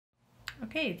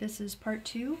Okay, this is part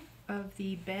 2 of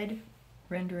the bed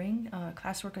rendering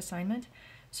classwork assignment.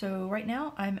 So right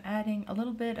now I'm adding a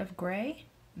little bit of gray.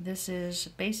 This is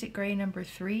basic gray number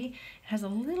 3. It has a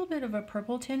little bit of a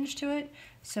purple tinge to it,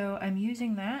 so I'm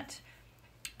using that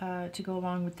to go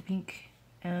along with the pink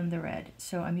and the red.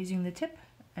 So I'm using the tip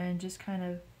and just kind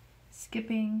of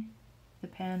skipping the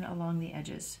pen along the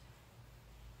edges.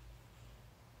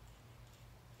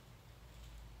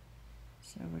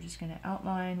 So we're just going to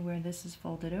outline where this is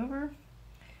folded over.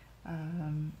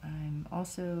 I'm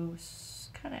also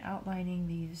kind of outlining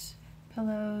these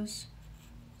pillows.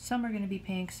 Some are going to be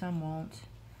pink, some won't.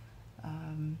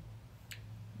 We'll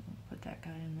put that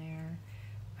guy in there.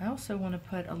 I also want to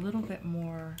put a little bit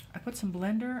more, I put some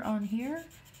blender on here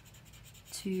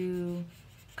to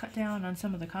cut down on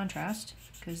some of the contrast,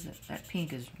 because that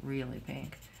pink is really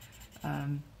pink.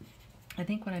 I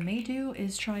think what I may do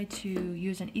is try to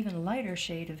use an even lighter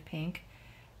shade of pink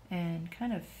and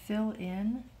kind of fill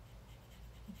in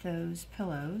those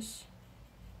pillows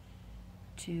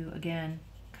to, again,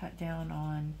 cut down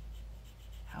on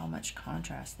how much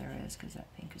contrast there is, because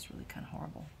that pink is really kind of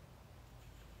horrible.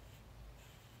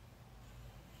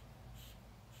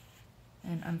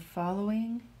 And I'm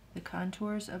following the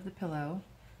contours of the pillow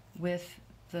with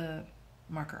the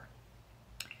marker.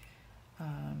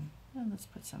 And let's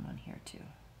put some on here too.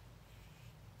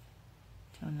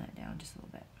 Tone that down just a little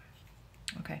bit.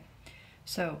 Okay,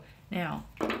 so now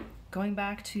going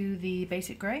back to the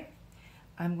basic gray,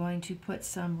 I'm going to put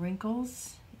some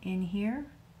wrinkles in here.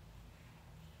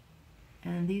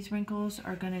 And these wrinkles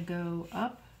are going to go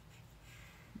up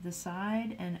the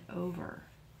side and over.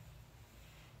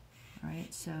 All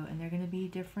right, so, and they're going to be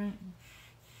different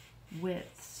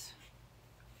widths.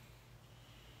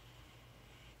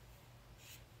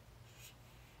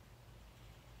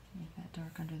 Make that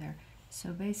dark under there. So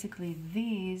basically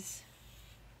these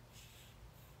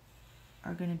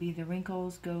are going to be the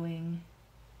wrinkles going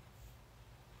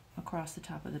across the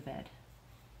top of the bed.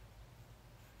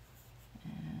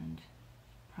 And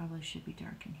probably should be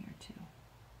dark in here too.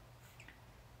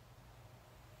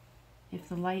 If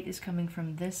the light is coming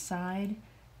from this side,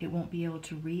 it won't be able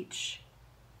to reach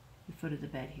the foot of the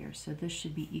bed here. So this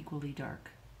should be equally dark.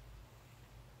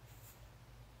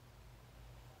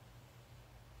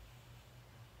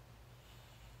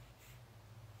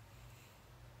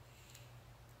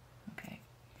 Okay,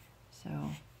 so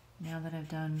now that I've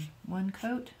done one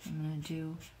coat, I'm going to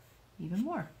do even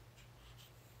more.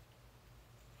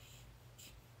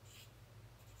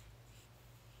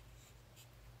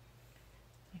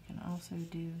 I can also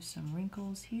do some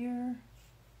wrinkles here.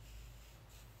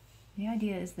 The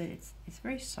idea is that it's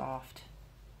very soft.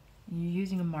 You're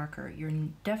using a marker. You're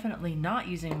definitely not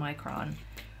using micron.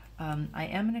 I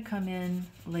am going to come in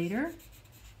later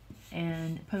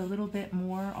and put a little bit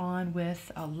more on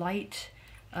with a light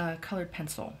colored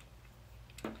pencil.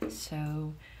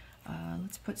 So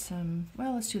let's put some,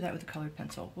 well, let's do that with a colored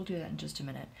pencil. We'll do that in just a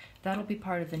minute. That'll be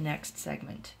part of the next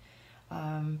segment.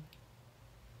 There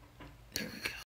we go.